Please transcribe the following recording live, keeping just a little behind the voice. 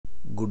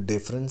Good day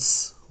friends,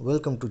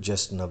 welcome to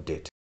Just an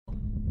Update.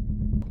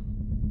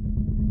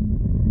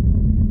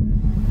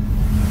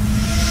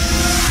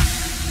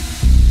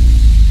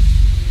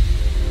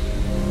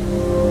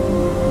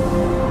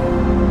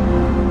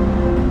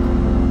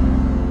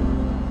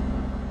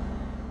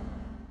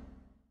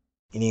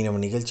 இன்றைக்கி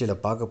நம்ம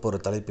நிகழ்ச்சியில் பார்க்க போகிற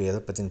தலைப்பு எதை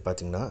பற்றின்னு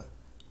பார்த்தீங்கன்னா,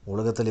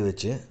 உலகத்தில்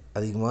வச்சு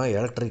அதிகமாக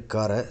எலக்ட்ரிக்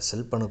காரை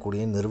செல்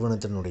பண்ணக்கூடிய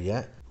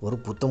நிறுவனத்தினுடைய ஒரு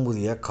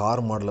புத்தம்புதிய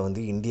கார்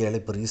மாடலை இந்தியாவில்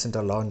இப்போ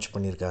ரீசெண்டாக லான்ச்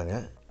பண்ணியிருக்காங்க.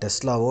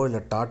 டெஸ்லாவோ இல்லை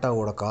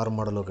டாட்டாவோட கார்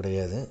மாடலோ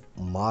கிடையாது,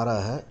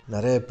 மாறாக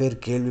நிறைய பேர்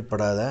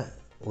கேள்விப்படாத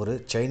ஒரு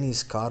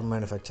Chinese car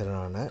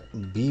மேனுஃபேக்சரான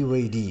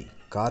BYD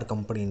car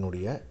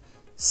கம்பெனியினுடைய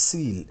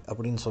seal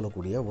அப்படின்னு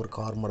சொல்லக்கூடிய ஒரு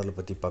கார் மாடலை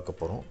பற்றி பார்க்க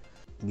போகிறோம்.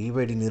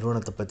 BYD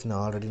நிறுவனத்தை பற்றி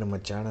நான் ஆல்ரெடி நம்ம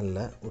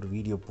சேனலில் ஒரு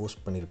வீடியோ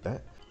போஸ்ட் பண்ணியிருப்பேன்.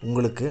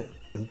 உங்களுக்கு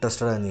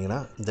இன்ட்ரெஸ்டடாக இருந்தீங்கன்னா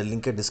இந்த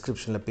லிங்கை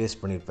டிஸ்கிரிப்ஷனில் பேஸ்ட்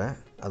பண்ணியிருப்பேன்.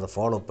 அதை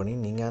ஃபாலோ பண்ணி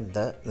நீங்கள் அந்த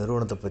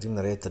நிறுவனத்தை பற்றி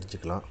நிறைய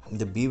தெரிஞ்சுக்கலாம்.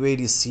 இந்த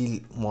BYD சீல்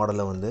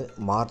மாடலை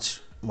மார்ச்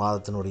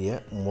மாதத்தினுடைய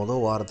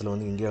முதல் வாரத்தில்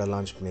இந்தியாவில்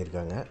லான்ச்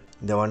பண்ணியிருக்காங்க.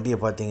 இந்த வண்டியை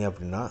பார்த்தீங்க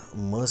அப்படின்னா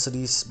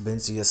மெர்சிடிஸ்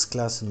பென்ஸ் எஸ்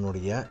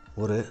கிளாஸினுடைய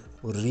ஒரு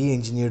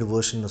ரீஎன்ஜினியர்டு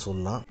வேர்ஷன்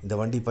சொல்லலாம். இந்த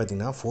வண்டி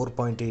பார்த்தீங்கன்னா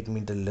 4.8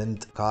 மீட்டர்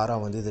லென்த்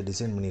காராக இதை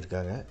டிசைன்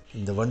பண்ணியிருக்காங்க.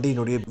 இந்த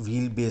வண்டியினுடைய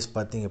வீல் பேஸ்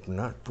பார்த்தீங்க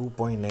அப்படின்னா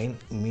 2.9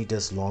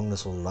 மீட்டர்ஸ் லாங்னு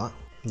சொல்லலாம்.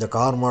 இந்த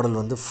car model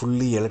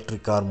fully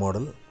electric car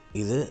model.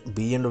 இது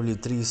BMW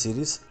 3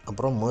 சீரீஸ்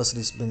அப்புறம்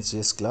மெர்சிடிஸ் பென்ஸ்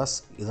எஸ் கிளாஸ்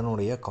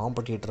இதனுடைய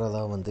காம்படிட்டராக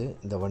தான்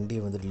இந்த வண்டியை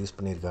ரிலீஸ்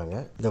பண்ணியிருக்காங்க.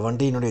 இந்த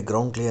வண்டியினுடைய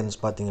கிரவுண்ட் கிளியரன்ஸ்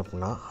பார்த்திங்க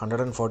அப்படின்னா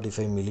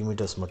 145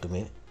 மில்லிமீட்டர்ஸ்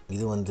மட்டுமே.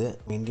 இது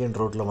இந்தியன்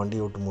ரோட்டில் வண்டி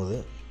ஓட்டும் போது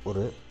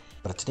ஒரு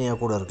பிரச்சனையாக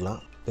கூட இருக்கலாம்.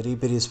 பெரிய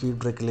பெரிய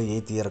ஸ்பீட் பிரேக்கில்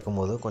ஏற்றி இறக்கும்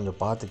போது கொஞ்சம்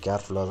பார்த்து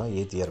கேர்ஃபுல்லாக தான்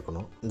ஏற்றி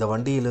இறக்கணும். இந்த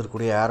வண்டியில்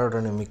இருக்கக்கூடிய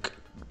ஏரோடைனமிக்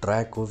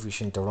ட்ராக்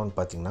கோஎஃபிஷியன்ட் எவ்வளோன்னு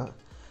பார்த்தீங்கன்னா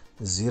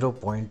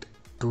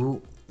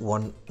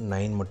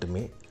 0.219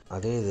 மட்டுமே.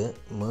 அதே இது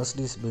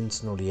Mercedes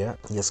பென்ஸினுடைய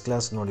S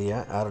கிளாஸினுடைய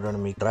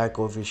aerodynamic track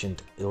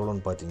coefficient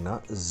எவ்வளோன்னு பார்த்தீங்கன்னா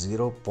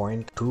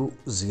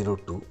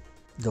 0.202.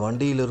 இந்த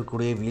வண்டியில்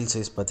இருக்கக்கூடிய வீல்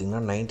சைஸ்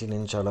பார்த்திங்கன்னா 19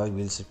 இன்ச் அலாய்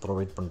வீல்ஸ்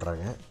ப்ரொவைட்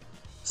பண்ணுறாங்க.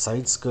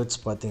 சைட்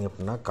ஸ்கர்ட்ஸ் பார்த்திங்க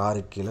அப்படின்னா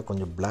காருக்கு கீழே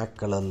கொஞ்சம் பிளாக்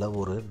கலரில்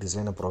ஒரு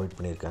டிசைனை ப்ரொவைட்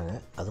பண்ணியிருக்காங்க.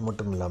 அது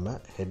மட்டும் இல்லாமல்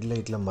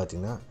ஹெட்லைட்டில்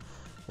பார்த்திங்கன்னா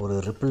ஒரு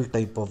ரிப்பிள்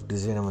டைப் ஆஃப்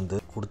டிசைனை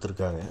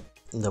கொடுத்துருக்காங்க.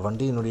 இந்த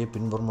வண்டியினுடைய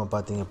பின்புறமாக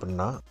பார்த்திங்க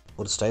அப்படின்னா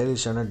ஒரு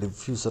ஸ்டைலிஷான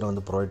டிஃப்யூசரை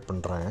ப்ரொவைட்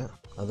பண்ணுறாங்க.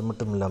 அது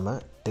மட்டும் இல்லாமல்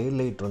டெயில்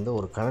லைட்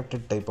ஒரு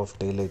connected type of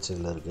tail lights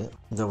இதில் இருக்குது.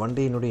 இந்த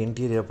வண்டியினுடைய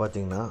இன்டீரியர்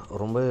பார்த்திங்கன்னா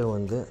ரொம்பவே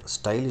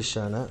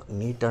ஸ்டைலிஷான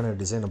நீட்டான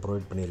டிசைனை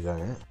ப்ரொவைட்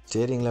பண்ணியிருக்காங்க.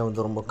 ஸ்டேரிங்கில்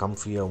ரொம்ப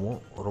கம்ஃபியாகவும்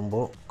ரொம்ப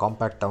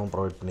காம்பேக்டாகவும்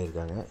ப்ரொவைட்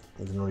பண்ணியிருக்காங்க.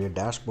 இதனுடைய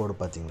டேஷ்போர்டு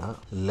பார்த்திங்கன்னா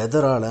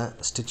லெதரால்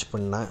ஸ்டிச்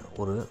பண்ண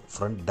ஒரு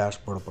ஃப்ரண்ட்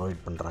டேஷ்போர்டை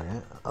ப்ரொவைட் பண்ணுறாங்க.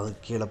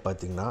 அதுக்கு கீழே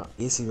பார்த்திங்கன்னா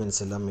ஏசி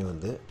வென்ட்ஸ் எல்லாமே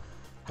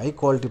ஹை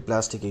குவாலிட்டி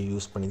பிளாஸ்டிக்கை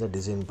யூஸ் பண்ணி தான்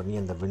டிசைன் பண்ணி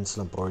அந்த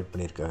வென்ட்ஸ்லாம் ப்ரொவைட்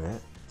பண்ணியிருக்காங்க.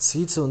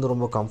 சீட்ஸ்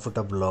ரொம்ப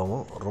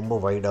கம்ஃபர்டபுளாகவும் ரொம்ப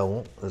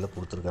வைடாகவும் இதில்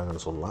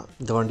கொடுத்துருக்காங்கன்னு சொல்லலாம்.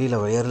 இந்த வண்டியில்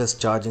வயர்லெஸ்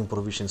சார்ஜிங்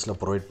ப்ரொவிஷன்ஸில்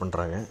ப்ரொவைட்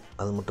பண்ணுறாங்க.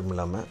 அது மட்டும்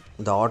இல்லாமல்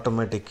இந்த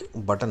ஆட்டோமேட்டிக்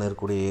பட்டன்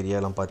இருக்கக்கூடிய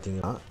ஏரியாலாம்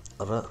பார்த்திங்கன்னா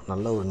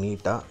நல்ல ஒரு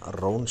நீட்டாக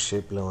ரவுண்ட்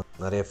ஷேப்பில்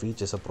நிறைய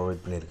ஃபீச்சர்ஸை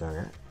ப்ரொவைட் பண்ணியிருக்காங்க.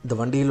 இந்த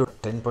வண்டியில்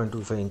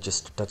 10.25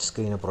 இன்ச்சஸ் டச்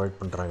ஸ்க்ரீனை ப்ரொவைட்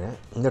பண்ணுறாங்க.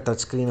 இந்த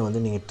டச் ஸ்க்ரீனை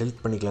நீங்கள்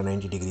டில்ட் பண்ணிக்கலாம்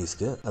 90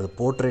 டிகிரிஸ்க்கு. அது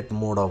போர்ட்ரேட்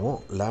மோடாகவும்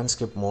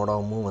லேண்ட்ஸ்கேப்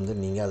மோடாகவும்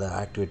நீங்கள் அதை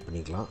ஆக்டிவேட்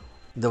பண்ணிக்கலாம்.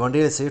 இந்த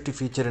வண்டியில் சேஃப்டி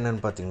ஃபீச்சர்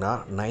என்னென்னு பார்த்தீங்கன்னா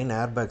 9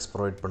 ஏர் பேக்ஸ்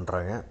ப்ரொவைட்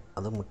பண்ணுறாங்க.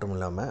 அது மட்டும்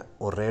இல்லாமல்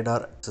ஒரு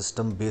ரேடார்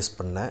சிஸ்டம் பேஸ்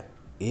பண்ண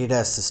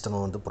ஏடாஸ்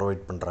சிஸ்டமை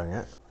ப்ரொவைட் பண்ணுறாங்க.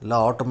 இல்லை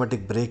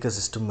ஆட்டோமேட்டிக் பிரேக்கர்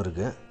சிஸ்டம்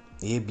இருக்குது.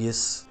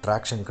 ABS,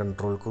 traction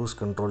control, cruise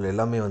control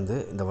எல்லாமே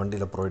இந்த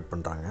வண்டியில் ப்ரொவைட்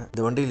பண்ணுறாங்க.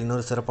 இந்த வண்டியில்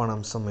இன்னொரு சிறப்பான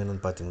அம்சம்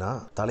என்னென்னு பார்த்தீங்கன்னா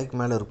தலைக்கு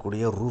மேலே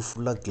இருக்கக்கூடிய ரூஃப்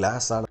ஃபுல்லாக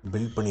கிளாஸால்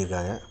பில்ட்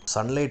பண்ணியிருக்காங்க.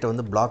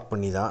 சன்லைட்டை பிளாக்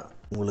பண்ணி தான்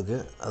உங்களுக்கு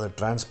அது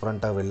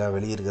டிரான்ஸ்பரண்ட்டாக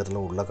வெளியே இருக்கிறதுல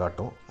உள்ளே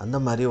காட்டும். அந்த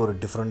மாதிரி ஒரு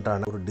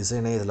டிஃப்ரெண்ட்டான ஒரு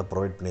டிசைனை இதில்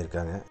ப்ரொவைட்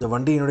பண்ணியிருக்காங்க. இந்த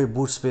வண்டியினுடைய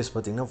பூட் ஸ்பேஸ்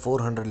பார்த்திங்கன்னா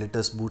 400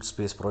 லிட்டர்ஸ் பூட்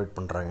ஸ்பேஸ் ப்ரொவைட்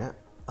பண்ணுறாங்க.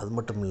 அது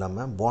மட்டும்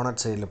இல்லாமல்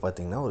போனட் சைடில்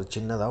பார்த்திங்கன்னா ஒரு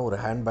சின்னதாக ஒரு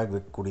ஹேண்ட்பேக்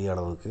வைக்கக்கூடிய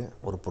அளவுக்கு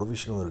ஒரு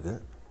ப்ரொவிஷனும் இருக்குது.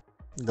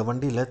 இந்த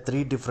வண்டியில்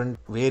 3 டிஃப்ரெண்ட்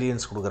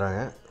வேரியன்ட்ஸ் கொடுக்குறாங்க.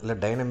 இல்லை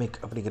டைனமிக்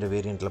அப்படிங்கிற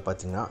வேரியண்ட்டில்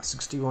பார்த்தீங்கன்னா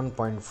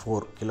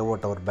 61.4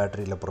 kWh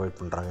பேட்டரியில் ப்ரொவைட்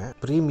பண்ணுறாங்க.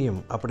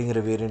 ப்ரீமியம் அப்படிங்கிற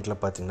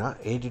வேரியண்ட்டில் பார்த்தீங்கன்னா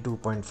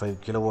 82.5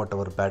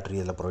 kWh பேட்டரி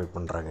இதில் ப்ரொவைட்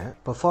பண்ணுறாங்க.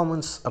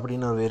 பர்ஃபார்மன்ஸ்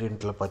அப்படின்ற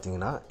வேரியண்ட்டில்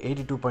பார்த்தீங்கன்னா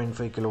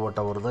 82.5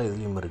 kWh தான்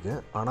இதுலேயும் இருக்குது.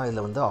 ஆனால்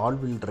இதில்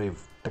ஆல் வீல் டிரைவ்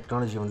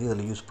டெக்னாலஜி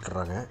இதில் யூஸ்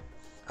பண்ணுறாங்க.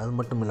 அது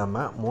மட்டும்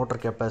இல்லாமல் motor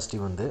capacity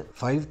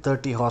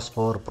 530 horse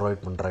power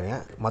provide பண்ணுறாங்க.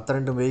 மற்ற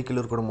 2 வெஹிக்கிள்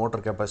இருக்கிற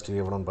மோட்டர் கெப்பாசிட்டி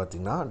எவ்வளோன்னு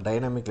பார்த்தீங்கன்னா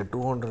டைனாமிக்கில்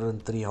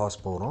 203 ஹார்ஸ்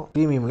பவரும்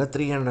ப்ரீமியமில்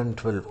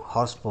 312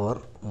 ஹார்ஸ் பவர்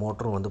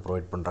மோட்டரும்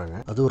ப்ரொவைட் பண்ணுறாங்க.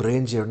 அதுவும்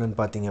ரேஞ்ச் என்னென்னு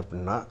பார்த்தீங்க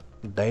அப்படின்னா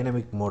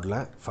டைனாமிக் மோடில்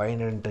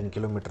 510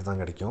 கிலோமீட்டர்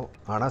தான் கிடைக்கும்.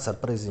 ஆனால்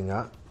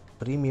சர்ப்ரைசிங்காக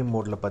ப்ரீமியம்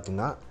மோடில்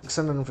பார்த்தீங்கன்னா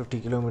 650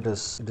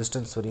 கிலோமீட்டர்ஸ்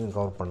டிஸ்டன்ஸ் வரைக்கும்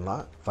கவர்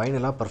பண்ணலாம்.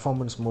 ஃபைனலாக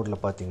பர்ஃபார்மன்ஸ்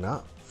மோடில் பார்த்தீங்கன்னா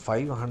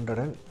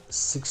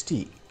 560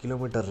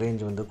 கிலோமீட்டர்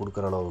ரேஞ்ச்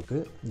கொடுக்குற அளவுக்கு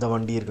இந்த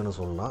வண்டி இருக்குன்னு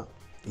சொல்லலாம்.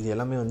 இது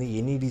எல்லாமே வந்து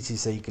NEDC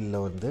சைக்கிளில்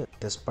வந்து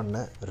டெஸ்ட் பண்ண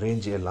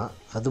ரேஞ்ச் எல்லாம்.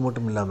 அது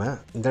மட்டும் இல்லாமல்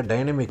இந்த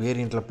டைனமிக்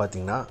வேரியண்ட்டில்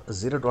பார்த்தீங்கன்னா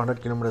 0 to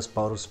 100 km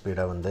பவர்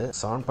ஸ்பீடை வந்து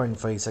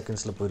 7.5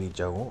 செகண்ட்ஸில் போய்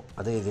ரீச் ஆகும்.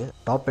 அதே இது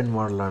top end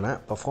மாடலான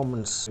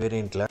performance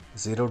வேரியண்ட்டில்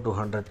 0 to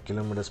 100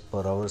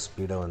 km/h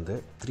ஸ்பீடை வந்து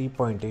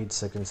 3.8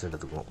 செகண்ட்ஸ்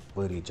எடுத்துக்கும்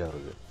போய் ரீச்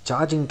ஆகுது.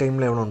 சார்ஜிங்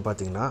டைமில் எவ்வளோன்னு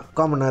பார்த்தீங்கன்னா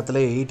 3/4 மணி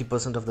நேரத்தில்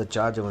 80% ஆஃப் த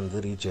சார்ஜை வந்து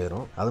ரீச்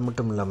ஆயிரும். அது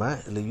மட்டும் இல்லாமல்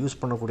இதில் யூஸ்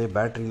பண்ணக்கூடிய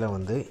பேட்டரியில்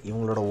வந்து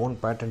இவங்களோட ஓன்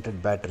பேட்டன்டட்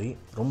பேட்டரி,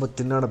 ரொம்ப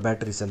தின்னான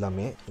பேட்டரிஸ்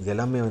எல்லாமே இது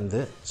எல்லாமே வந்து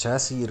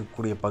சாசி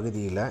இருக்கக்கூடிய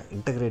பகுதியில்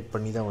இன்டகிரேட்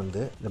பண்ணி தான்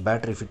வந்து இந்த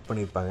பேட்டரி ஃபிட்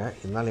பண்ணியிருப்பாங்க.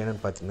 இதனால்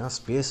என்னென்னு பார்த்தீங்கன்னா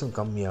ஸ்பேஸும்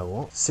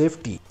கம்மியாகும்,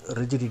 சேஃப்டி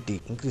ரிஜிடிட்டி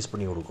இன்க்ரீஸ்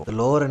பண்ணி கொடுக்கும். இந்த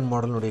லோவர் எண்ட்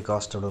மாடலுடைய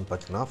காஸ்ட் எவ்வளோன்னு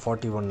பார்த்தீங்கன்னா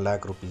 41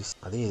 lakh rupees.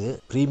 அதே இது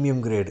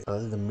ப்ரீமியம் கிரேடு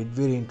அதாவது இந்த மிட்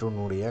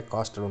வேரியண்ட்டுடைய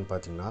காஸ்ட் எவ்வளோன்னு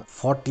பார்த்தீங்கன்னா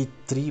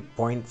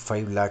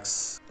 43.5 lakhs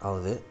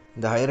ஆகுது.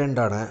 இந்த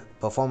ஹைரண்டான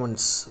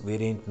பர்ஃபார்மன்ஸ்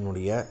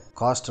வேரியண்ட்டினுடைய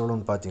காஸ்ட்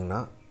எவ்வளோன்னு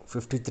பார்த்தீங்கன்னா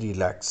 53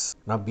 lakhs.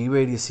 நான்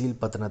BYD Seal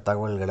பற்றின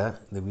தகவல்களை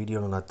இந்த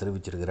வீடியோவில் நான்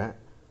தெரிவிச்சிருக்கிறேன்.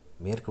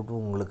 மேற்கொண்டு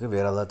உங்களுக்கு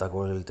வேறு ஏதாவது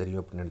தகவல்கள் தெரியும்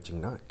அப்படின்னு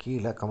நினச்சிங்கன்னா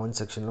கீழே கமெண்ட்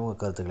செக்ஷனில் உங்கள்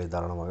கருத்துக்களை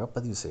தாராளமாக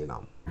பதிவு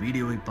செய்யலாம்.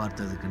 வீடியோவை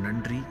பார்த்ததுக்கு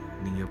நன்றி.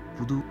 நீங்கள்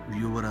புது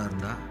வியூவராக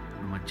இருந்தால்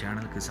நம்ம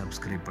சேனலுக்கு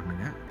சப்ஸ்கிரைப்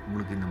பண்ணுங்கள்.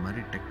 உங்களுக்கு இந்த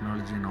மாதிரி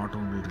டெக்னாலஜி அண்ட்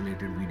ஆட்டோமொபைல்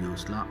ரிலேட்டட்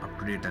வீடியோஸ்லாம்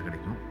அப்டேட்டாக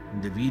கிடைக்கும்.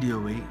 இந்த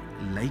வீடியோவை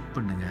லைக்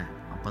பண்ணுங்கள்.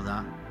 அப்போ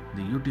தான்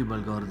இந்த யூடியூப்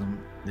அல்காரிதம்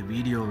இந்த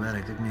வீடியோவை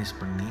ரெக்கக்னைஸ்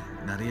பண்ணி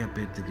நிறைய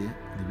பேர்த்துக்கு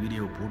இந்த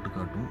வீடியோவை போட்டு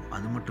காட்டும்.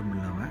 அது மட்டும்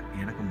இல்லாமல்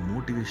எனக்கு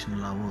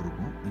மோட்டிவேஷனலாகவும்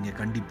இருக்கும். நீங்கள்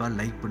கண்டிப்பாக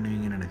லைக்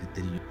பண்ணுவீங்கன்னு எனக்கு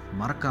தெரியும்.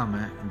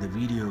 மறக்காமல் இந்த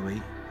வீடியோவை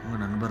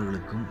உங்கள்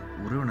நண்பர்களுக்கும்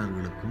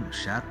உறவினர்களுக்கும்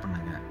ஷேர்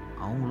பண்ணுங்கள்.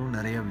 அவங்களும்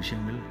நிறைய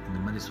விஷயங்கள் இந்த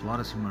மாதிரி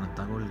சுவாரஸ்யமான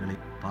தகவல்களை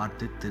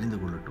பார்த்து தெரிந்து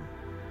கொள்ளட்டும்.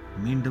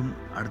 மீண்டும்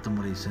அடுத்த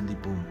முறை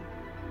சந்திப்போம்.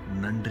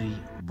 நன்றி,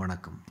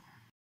 வணக்கம்.